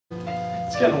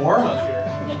getting warm up here.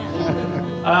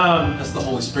 That's the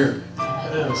Holy Spirit.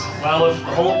 It is. Well, if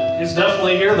the he's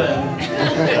definitely here then.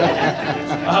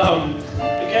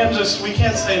 Again, we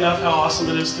can't say enough how awesome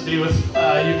it is to be with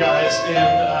you guys,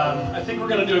 and I think we're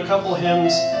going to do a couple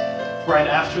hymns right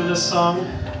after this song,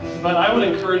 but I would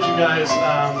encourage you guys,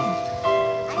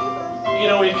 you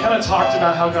know, we kind of talked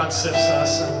about how God sifts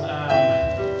us,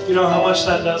 and you know, how much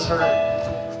that does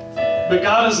hurt. But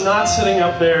God is not sitting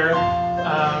up there.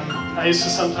 I used to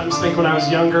sometimes think when I was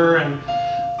younger and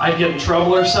I'd get in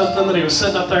trouble or something that he was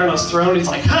sitting up there on his throne. He's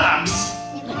like, ha!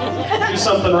 Psst. Do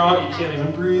something wrong, you can't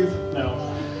even breathe. No.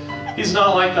 He's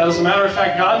not like that. As a matter of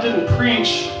fact, God didn't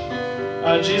preach,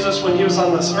 Jesus when he was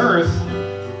on this earth,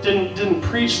 didn't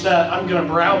preach that I'm going to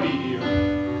browbeat you.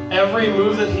 Every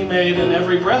move that he made and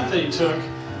every breath that he took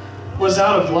was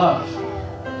out of love.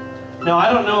 Now,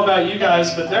 I don't know about you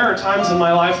guys, but there are times in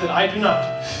my life that I do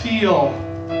not feel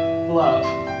love.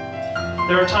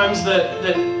 There are times that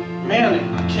man,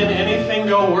 can anything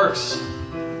go worse?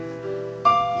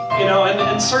 You know,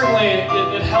 and certainly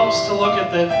it helps to look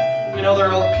at that, you know, there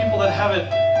are people that have it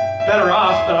better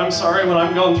off, but I'm sorry, when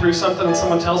I'm going through something and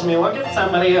someone tells me, look at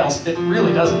somebody else, it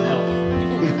really doesn't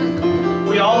help.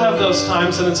 We all have those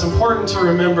times, and it's important to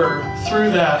remember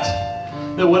through that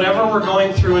whatever we're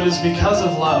going through, it is because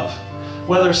of love.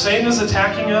 Whether Satan is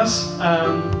attacking us,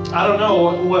 I don't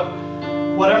know,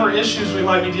 whatever issues we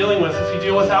might be dealing with, if you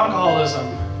deal with alcoholism,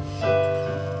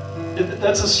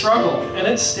 that's a struggle, and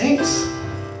it stinks.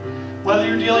 Whether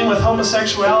you're dealing with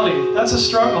homosexuality, that's a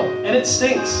struggle, and it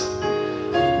stinks.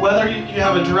 Whether you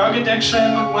have a drug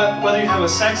addiction, whether you have a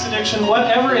sex addiction,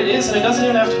 whatever it is, and it doesn't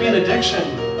even have to be an addiction.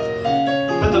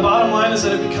 But the bottom line is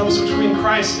that it becomes between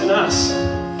Christ and us.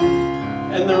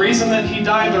 And the reason that he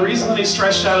died, the reason that he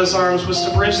stretched out his arms was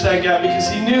to bridge that gap, because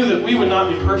he knew that we would not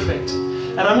be perfect.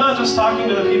 And I'm not just talking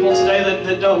to the people today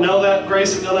that don't know that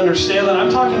grace, that don't understand that. I'm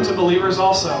talking to believers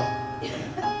also.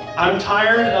 I'm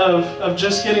tired of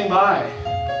just getting by.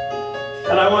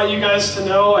 And I want you guys to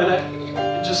know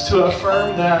and just to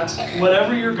affirm that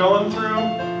whatever you're going through,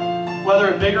 whether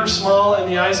it's big or small, in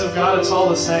the eyes of God, it's all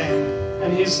the same.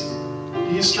 And he's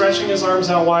stretching his arms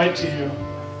out wide to you.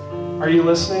 Are you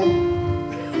listening?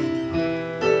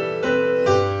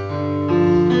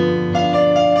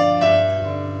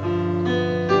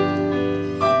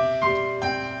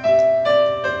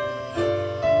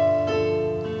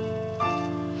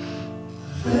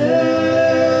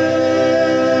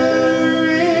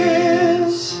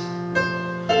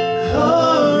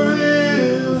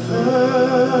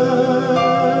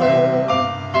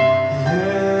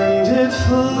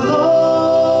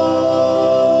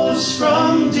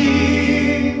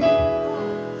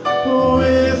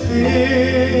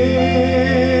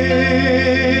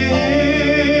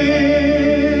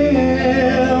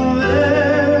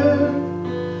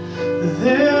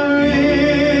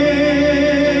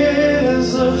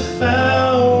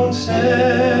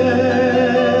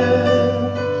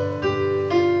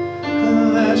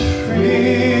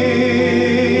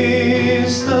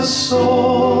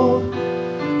 Soul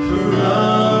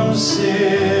from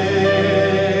sin.